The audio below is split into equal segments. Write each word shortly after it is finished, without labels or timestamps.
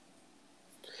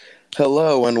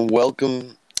Hello and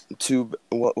welcome to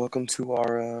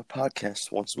our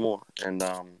podcast once more. And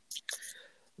the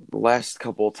last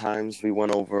couple of times we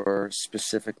went over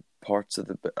specific parts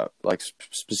of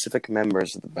specific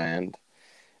members of the band,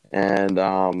 and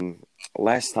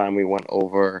last time we went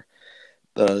over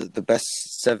the best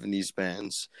 '70s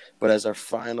bands. But as our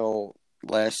final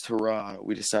last hurrah,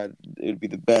 we decided it would be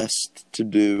the best to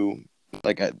do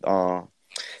the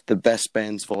best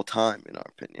bands of all time, in our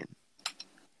opinion.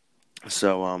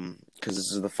 So, because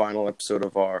this is the final episode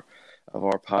of our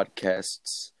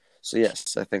podcasts, so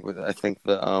yes, I think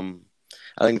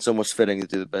it's almost fitting to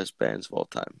do the best bands of all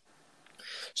time.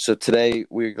 So today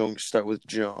we're going to start with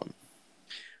John.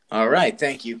 All right,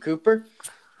 thank you, Cooper.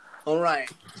 All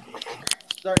right,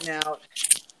 starting out,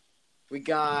 we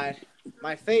got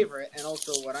my favorite and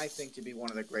also what I think to be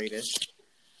one of the greatest,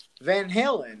 Van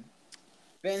Halen.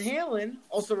 Van Halen,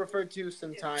 also referred to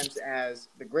sometimes as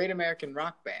the Great American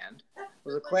Rock Band,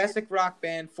 was a classic rock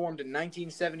band formed in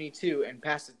 1972 in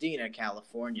Pasadena,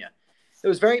 California. It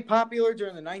was very popular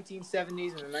during the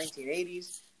 1970s and the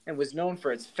 1980s and was known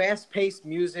for its fast-paced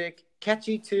music,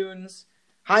 catchy tunes,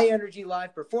 high-energy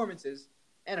live performances,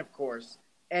 and, of course,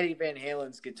 Eddie Van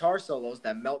Halen's guitar solos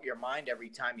that melt your mind every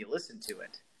time you listen to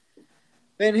it.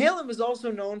 Van Halen was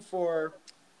also known for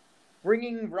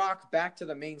bringing rock back to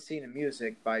the main scene of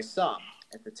music by some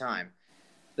at the time.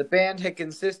 The band had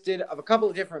consisted of a couple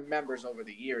of different members over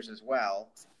the years as well.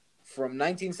 From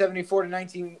 1974 to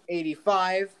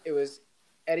 1985, it was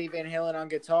Eddie Van Halen on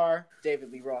guitar,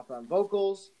 David Lee Roth on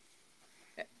vocals,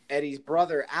 Eddie's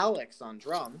brother Alex on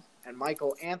drums, and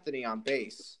Michael Anthony on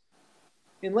bass.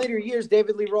 In later years,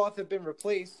 David Lee Roth had been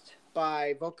replaced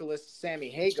by vocalist Sammy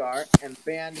Hagar, and the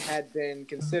band had been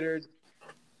considered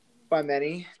by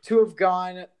many to have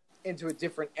gone into a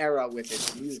different era with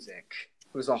its music.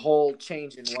 It was a whole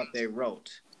change in what they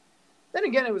wrote. Then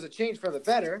again, it was a change for the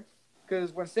better,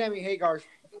 because when Sammy Hagar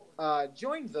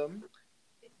joined them,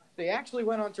 they actually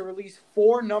went on to release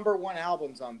 4 number 1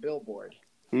 albums on Billboard.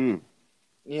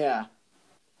 Yeah.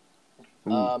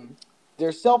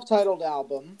 Their self-titled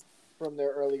album from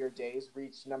their earlier days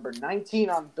reached number 19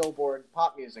 on Billboard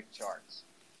pop music charts.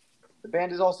 The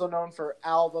band is also known for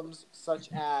albums such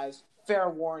as Fair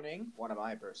Warning, one of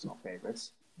my personal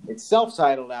favorites, its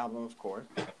self-titled album, of course,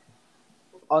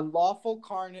 Unlawful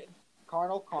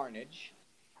Carnal Carnage,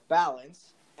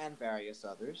 Balance, and various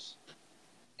others.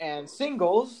 And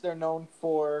singles, they're known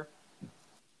for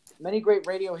many great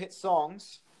radio hit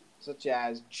songs, such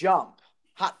as Jump,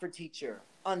 Hot for Teacher,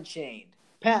 Unchained,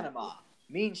 Panama,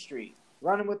 Mean Street,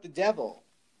 Running with the Devil,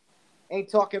 Ain't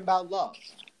Talking About Love,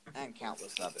 and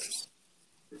countless others.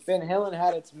 Van Halen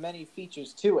had its many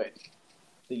features to it.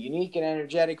 The unique and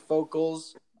energetic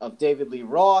vocals of David Lee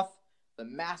Roth, the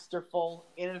masterful,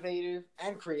 innovative,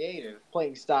 and creative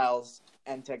playing styles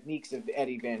and techniques of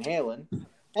Eddie Van Halen,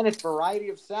 and its variety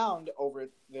of sound over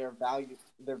their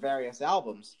various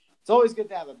albums. It's always good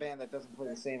to have a band that doesn't play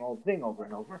the same old thing over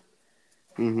and over.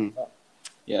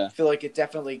 Yeah. I feel like it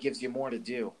definitely gives you more to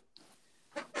do.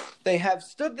 They have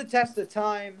stood the test of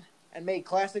time and made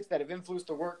classics that have influenced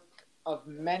the work of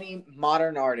many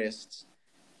modern artists.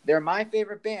 They're my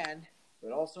favorite band,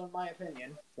 but also, in my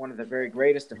opinion, one of the very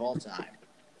greatest of all time.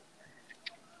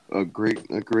 A great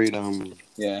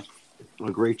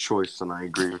choice, and I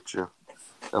agree with you.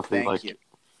 Definitely, Thank you.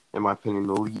 In my opinion,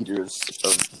 the leaders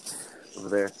of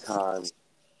their time.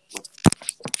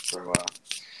 So,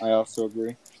 I also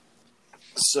agree.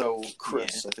 So,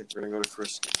 Chris, I think we're gonna go to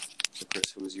Chris. So,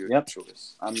 Chris, who was your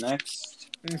choice? I'm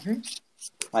next. Mm-hmm.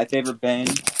 My favorite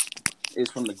band is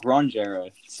from the grunge era,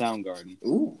 Soundgarden.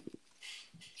 Ooh.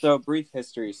 So, brief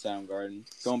history of Soundgarden,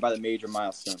 going by the major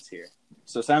milestones here.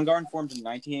 So, Soundgarden formed in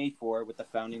 1984 with the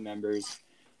founding members,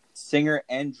 singer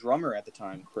and drummer at the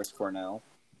time, Chris Cornell,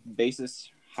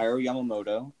 bassist Hiro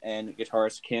Yamamoto, and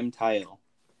guitarist Kim Thayil.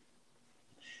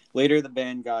 Later, the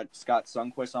band got Scott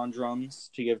Sundquist on drums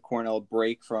to give Cornell a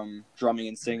break from drumming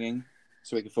and singing,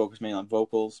 so he could focus mainly on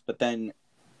vocals, but then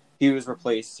he was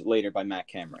replaced later by Matt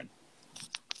Cameron.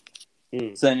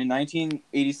 So then in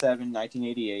 1987,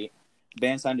 1988, the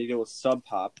band signed a deal with Sub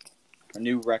Pop, a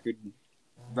new record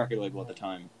label at the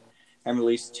time, and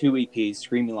released 2 EPs,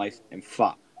 Screaming Life and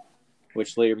Fop,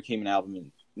 which later became an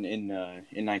album in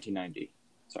 1990.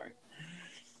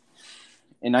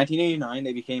 In 1989,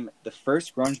 they became the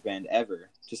first grunge band ever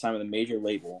to sign with a major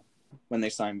label when they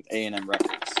signed with A&M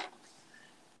Records.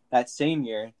 That same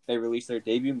year, they released their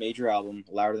debut major album,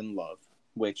 Louder Than Love,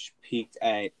 which peaked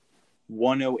at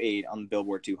 108 on the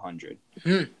Billboard 200.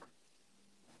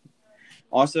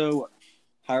 Also,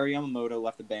 Hiro Yamamoto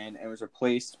left the band and was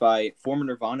replaced by former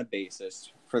Nirvana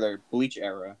bassist for their Bleach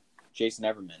era, Jason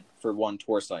Everman, for one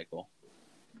tour cycle.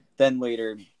 Then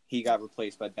later, he got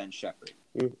replaced by Ben Shepherd.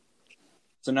 Mm.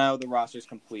 So now the roster's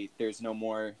complete. There's no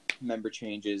more member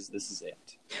changes. This is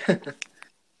it.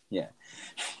 Yeah.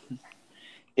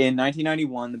 In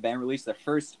 1991, the band released their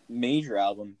first major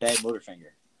album, Bad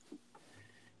Motorfinger.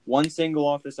 One single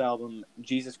off this album,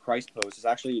 Jesus Christ Pose, is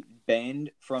actually banned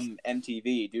from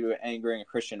MTV due to angering a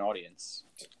Christian audience.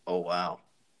 Oh, wow.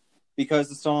 Because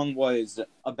the song was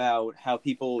about how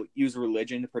people use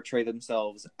religion to portray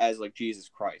themselves as, like, Jesus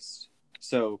Christ.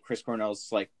 So Chris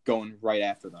Cornell's, like, going right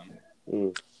after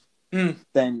them.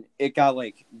 Then it got,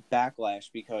 like,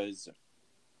 backlash because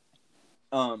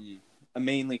a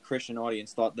mainly Christian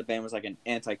audience thought the band was, like, an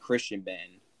anti-Christian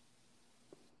band,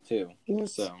 too.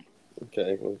 Yes. So...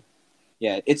 Okay.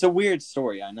 yeah, it's a weird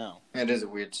story, I know. It is a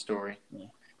weird story. Yeah.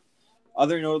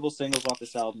 Other notable singles off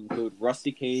this album include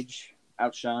Rusty Cage,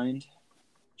 Outshined,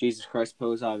 Jesus Christ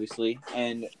Pose, obviously,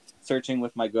 and Searching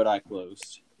with My Good Eye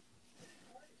Closed.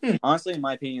 Honestly, in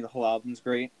my opinion, the whole album's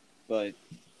great, but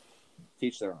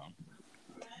teach their own.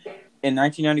 In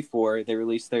 1994, they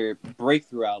released their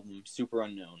breakthrough album, Super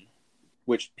Unknown,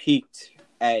 which peaked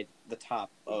at the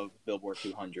top of Billboard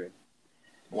 200.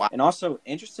 Wow. And also,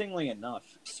 interestingly enough,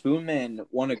 Spoonman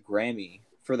won a Grammy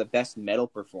for the best metal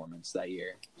performance that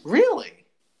year. Really?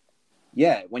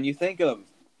 Yeah, when you think of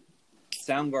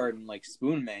Soundgarden like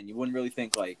Spoonman, you wouldn't really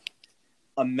think like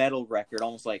a metal record,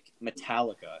 almost like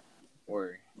Metallica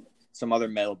or some other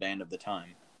metal band of the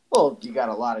time. Well, you got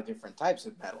a lot of different types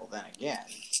of metal then again.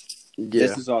 Yeah.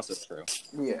 This is also true.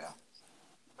 Yeah.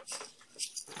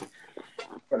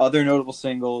 Other notable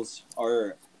singles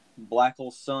are Black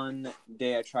Hole Sun,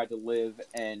 Day I Tried to Live,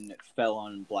 and Fell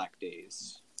on Black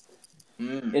Days.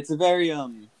 It's a very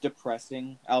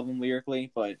depressing album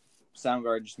lyrically, but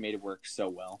Soundgarden just made it work so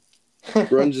well.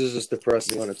 Grunge is just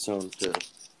depressing on its own, too.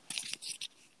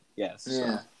 Yes.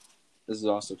 Yeah. This is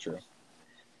also true.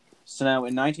 So now,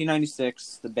 in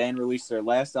 1996, the band released their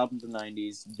last album of the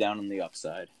 90s, Down on the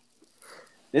Upside.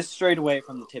 This strayed away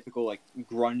from the typical, like,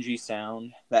 grungy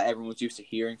sound that everyone was used to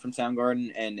hearing from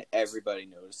Soundgarden, and everybody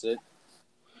noticed it.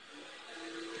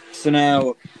 So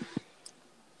now,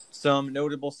 some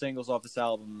notable singles off this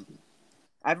album.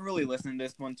 I haven't really listened to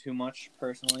this one too much,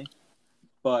 personally,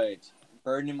 but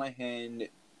Burden in My Hand,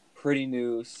 Pretty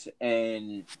Noose,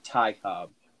 and Ty Cobb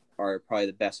are probably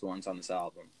the best ones on this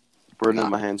album. Burden in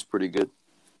My Hand's pretty good.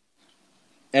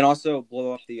 And also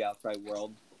Blow Up the Outside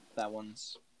World. That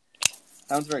one's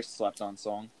a very slept on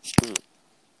song.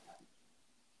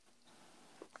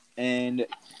 And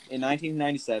in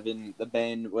 1997, the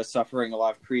band was suffering a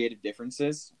lot of creative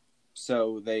differences,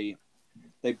 so they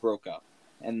broke up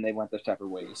and they went their separate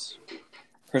ways.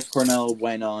 Chris Cornell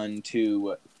went on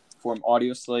to form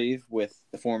Audioslave with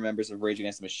the former members of Rage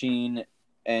Against the Machine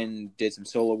and did some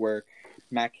solo work.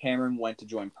 Matt Cameron went to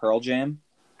join Pearl Jam.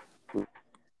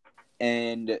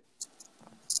 And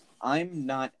I'm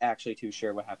not actually too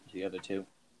sure what happened to the other two.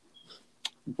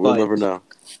 We'll never know.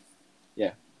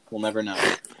 Yeah, we'll never know.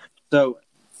 So,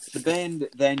 the band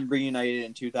then reunited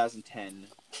in 2010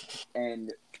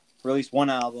 and released one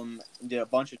album and did a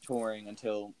bunch of touring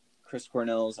until Chris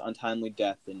Cornell's untimely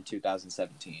death in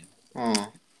 2017.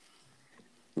 Oh.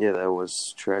 Yeah, that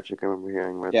was tragic. I remember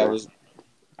hearing there.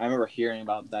 I remember hearing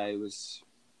about that. It was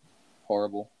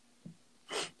horrible.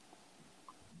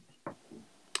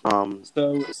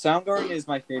 So Soundgarden is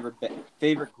my favorite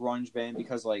grunge band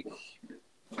because, like,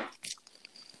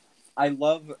 I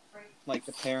love, like,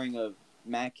 the pairing of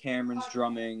Matt Cameron's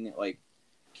drumming, like,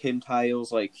 Kim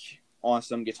Tile's, like,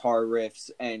 awesome guitar riffs,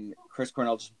 and Chris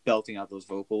Cornell just belting out those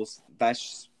vocals.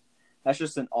 That's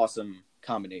just an awesome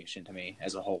combination to me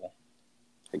as a whole.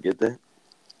 I get that.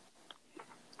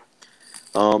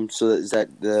 So is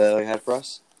that the all you had for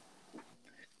us?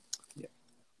 Yeah.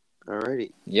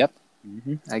 Alrighty. Yep.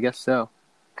 Mm-hmm. I guess so.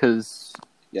 Cause.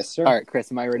 Yes, sir. All right,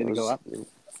 Chris, am I ready to go up?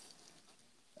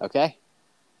 Okay.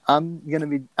 I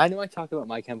know I talk about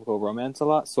My Chemical Romance a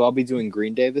lot, so I'll be doing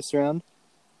Green Day this round.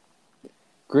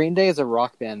 Green Day is a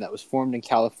rock band that was formed in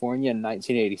California in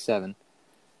 1987.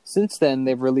 Since then,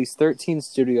 they've released 13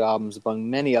 studio albums, among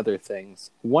many other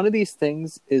things. One of these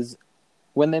things is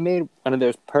when they made one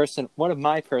of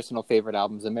my personal favorite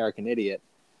albums, American Idiot.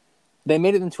 They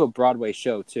made it into a Broadway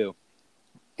show, too.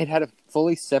 It had a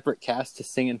fully separate cast to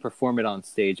sing and perform it on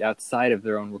stage outside of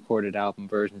their own recorded album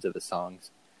versions of the songs.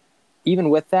 Even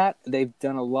with that, they've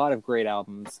done a lot of great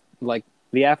albums, like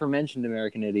the aforementioned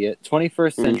American Idiot,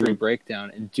 21st Century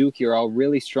Breakdown, and Dookie are all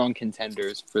really strong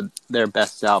contenders for their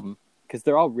best album, because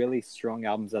they're all really strong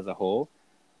albums as a whole,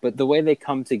 but the way they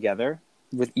come together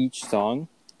with each song,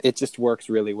 it just works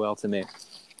really well to me.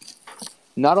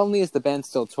 not only is the band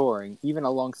still touring, even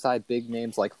alongside big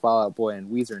names like Fall Out Boy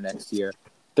and Weezer next year,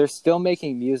 they're still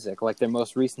making music, like their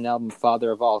most recent album,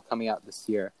 Father of All, coming out this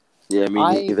year. Yeah,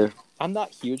 me neither. I'm not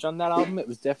huge on that album. It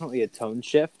was definitely a tone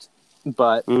shift,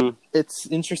 but it's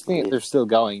interesting that they're still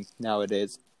going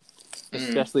nowadays,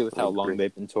 especially with how long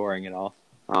they've been touring and all.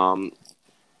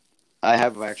 I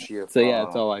have actually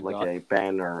that's all I got. a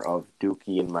banner of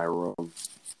Dookie in my room.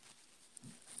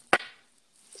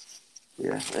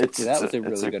 Yeah, that was a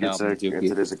really good album,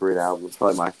 Dookie. It is a great album. It's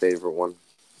probably my favorite one.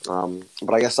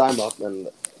 But I guess I'm up, and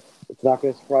it's not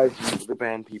going to surprise you, the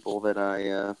band people, that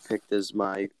I picked as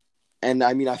my... And,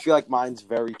 I mean, I feel like mine's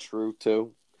very true,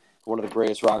 too. One of the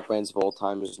greatest rock bands of all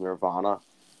time is Nirvana.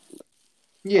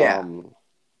 Yeah.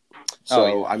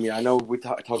 I mean, I know we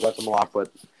talk about them a lot,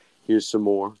 but here's some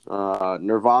more.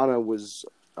 Nirvana was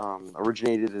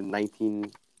originated in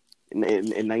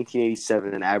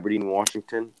 1987 in Aberdeen,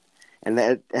 Washington, and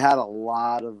it had a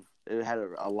lot of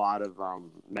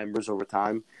members over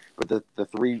time. But the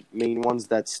three main ones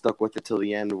that stuck with it till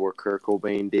the end were Kurt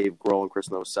Cobain, Dave Grohl, and Chris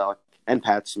Novoselic, and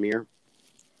Pat Smear.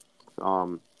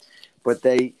 But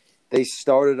they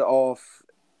started off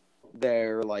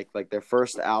their their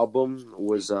first album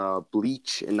was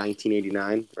Bleach in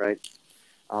 1989, right?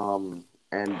 And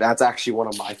that's actually one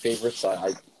of my favorites.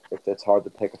 It's hard to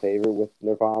pick a favorite with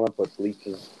Nirvana, but Bleach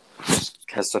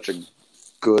has such a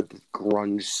good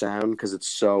grunge sound because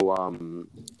it's so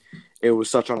it was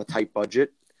such on a tight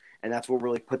budget, and that's what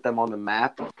really put them on the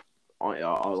map.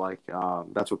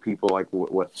 That's what people like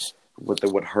what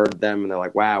heard them, and they're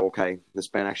like, wow, okay, this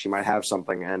band actually might have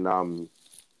something. And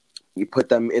you put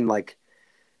them in the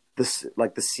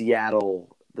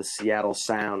Seattle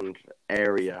sound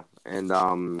area, and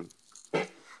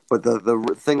but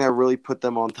the thing that really put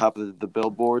them on top of the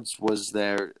billboards was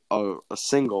their a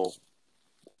single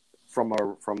from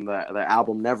the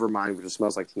album Nevermind, which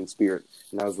Smells Like Teen Spirit,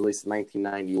 and that was released in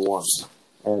 1991.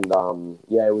 And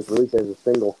it was released as a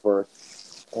single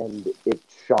first, and it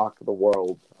shocked the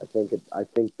world. I think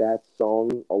that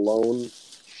song alone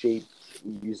shaped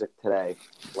music today.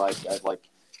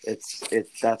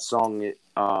 That song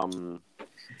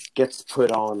gets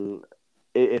put on.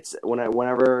 It's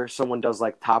whenever someone does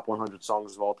top 100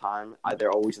 songs of all time,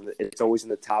 it's always in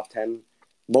the top 10.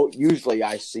 Usually,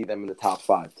 I see them in the top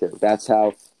 5 too. That's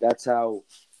how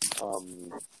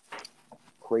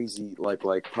crazy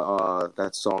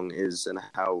that song is, and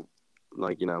how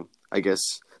I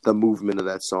guess the movement of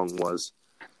that song was.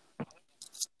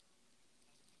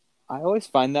 I always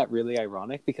find that really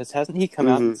ironic because hasn't he come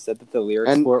out and said that the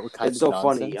lyrics for it were kind of nonsense? It's so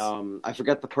funny. I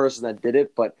forget the person that did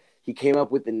it, but he came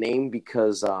up with the name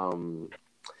because a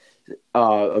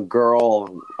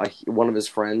girl, one of his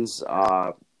friends,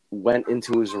 went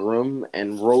into his room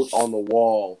and wrote on the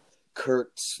wall,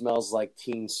 "Kurt smells like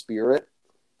Teen Spirit,"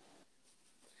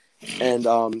 and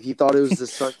he thought it was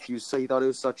he thought it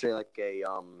was such a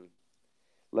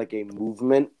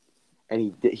movement,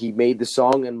 and he made the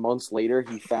song. And months later,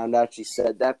 he found out she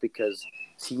said that because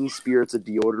Teen Spirit's a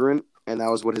deodorant, and that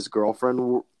was what his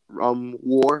girlfriend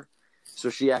wore. So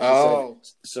she actually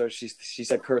said, so she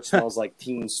said Kurt smells like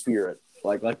Teen Spirit,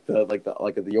 like a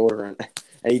deodorant,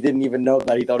 and he didn't even know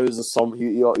that. He thought it was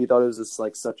he thought it was just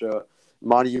such a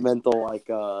monumental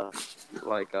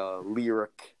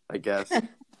lyric, I guess.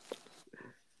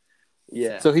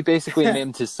 Yeah. So he basically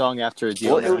named his song after a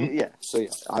deodorant. Yeah. So yeah,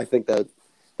 I think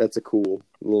that's a cool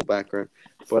little background.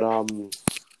 But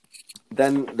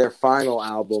then their final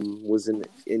album was in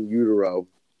Utero.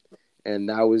 And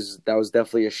that was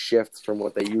definitely a shift from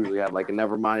what they usually had. In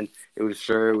Nevermind, it was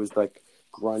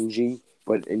grungy,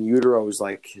 but In Utero was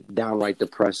downright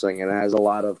depressing, and it has a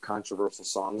lot of controversial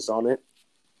songs on it.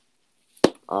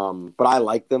 But I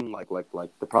like them.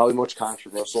 The probably most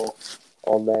controversial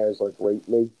on there is Rape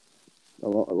Me. A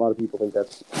lot of people think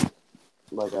that's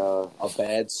a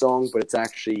bad song, but it's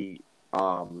actually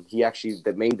he actually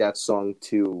that made that song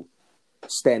to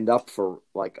stand up for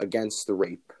against the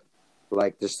rape.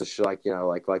 Just to show,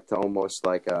 to almost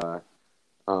to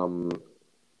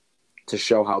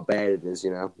show how bad it is,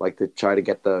 to try to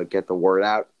get the word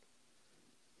out.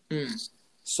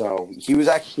 So he was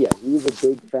actually, he was a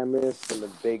big feminist and a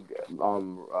big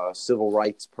civil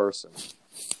rights person.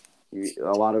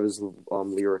 A lot of his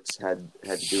lyrics had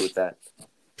to do with that.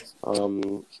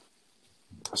 So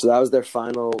that was their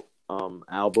final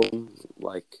album.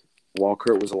 While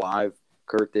Kurt was alive.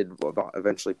 Kurt did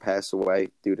eventually pass away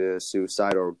due to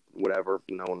suicide or whatever.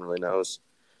 No one really knows.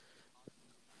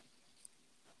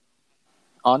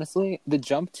 Honestly, the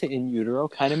jump to In Utero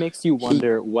kind of makes you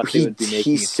wonder what they would be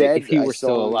making if he were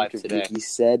still alive today. He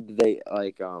said they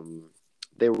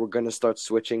were going to start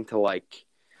switching to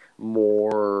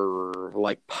more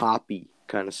like poppy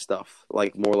kind of stuff,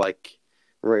 like more like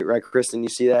right, Kristen, you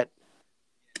see that?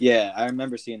 Yeah, I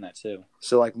remember seeing that too.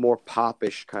 So like more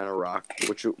popish kind of rock,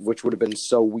 which would have been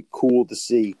so cool to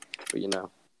see, but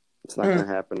it's not going to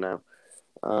happen now.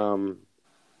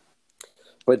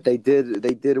 But they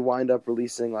did wind up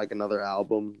releasing like another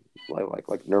album,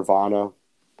 like Nirvana,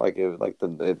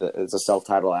 it's a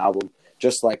self-titled album,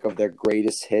 just like of their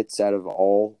greatest hits out of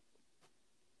all,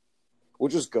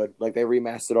 which was good. Like they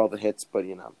remastered all the hits, but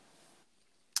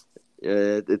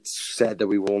it's sad that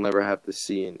we will never have to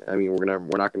see. I mean, we're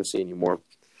not going to see anymore.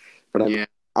 But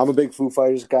I'm a big Foo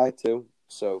Fighters guy too.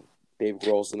 So Dave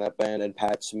Grohl's in that band and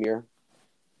Pat Smear.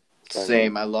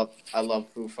 Same. I love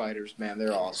Foo Fighters, man.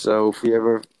 They're awesome. So if we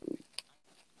ever,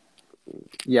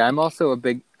 Yeah, I'm also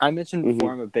I mentioned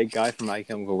before, I'm a big guy for My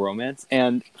Chemical Romance,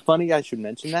 and funny I should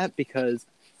mention that because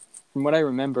from what I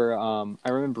remember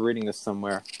reading this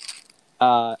somewhere.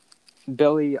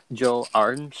 Billy Joel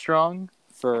Armstrong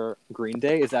for Green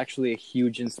Day is actually a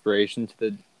huge inspiration to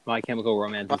the My Chemical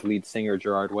Romance's lead singer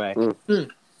Gerard Way. So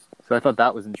I thought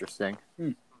that was interesting.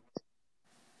 He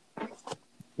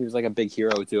was like a big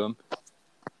hero to him.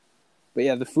 But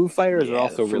yeah, the Foo Fighters are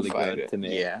also really good to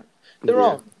me. Yeah, they're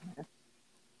all.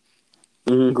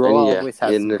 Grohl always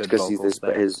has some good because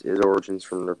his origins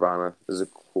from Nirvana is a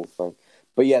cool thing.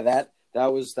 But yeah, that's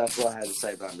what I had to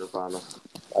say about Nirvana.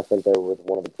 I think they were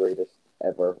one of the greatest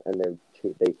ever, and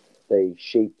they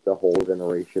shaped the whole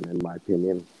generation, in my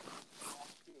opinion.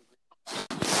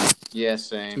 Yeah,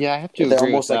 same. Yeah, I have to They're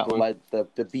agree almost with like that one.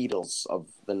 the Beatles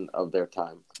of their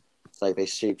time. It's like they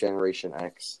shaped Generation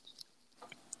X.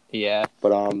 Yeah.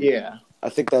 But I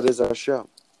think that is our show.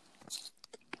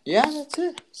 Yeah, that's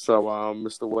it. So,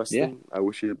 Mr. Weston, I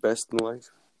wish you the best in life.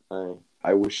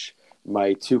 I wish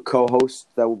my two co-hosts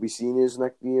that will be seniors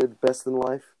next year the best in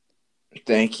life.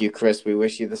 Thank you, Chris. We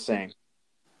wish you the same.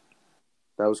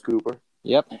 That was Cooper.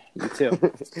 Yep, you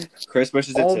too. Chris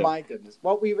wishes it too. Oh my goodness.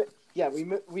 Well, we wish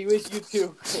you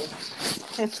too.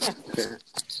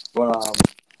 But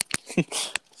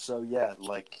so yeah,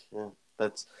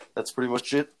 that's pretty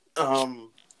much it. I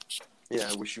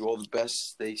wish you all the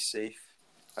best. Stay safe.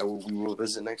 We will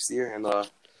visit next year and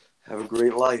have a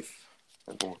great life,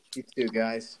 everyone. You too,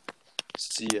 guys.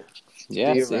 See ya.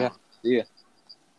 Yeah, See you see ya. around. See ya.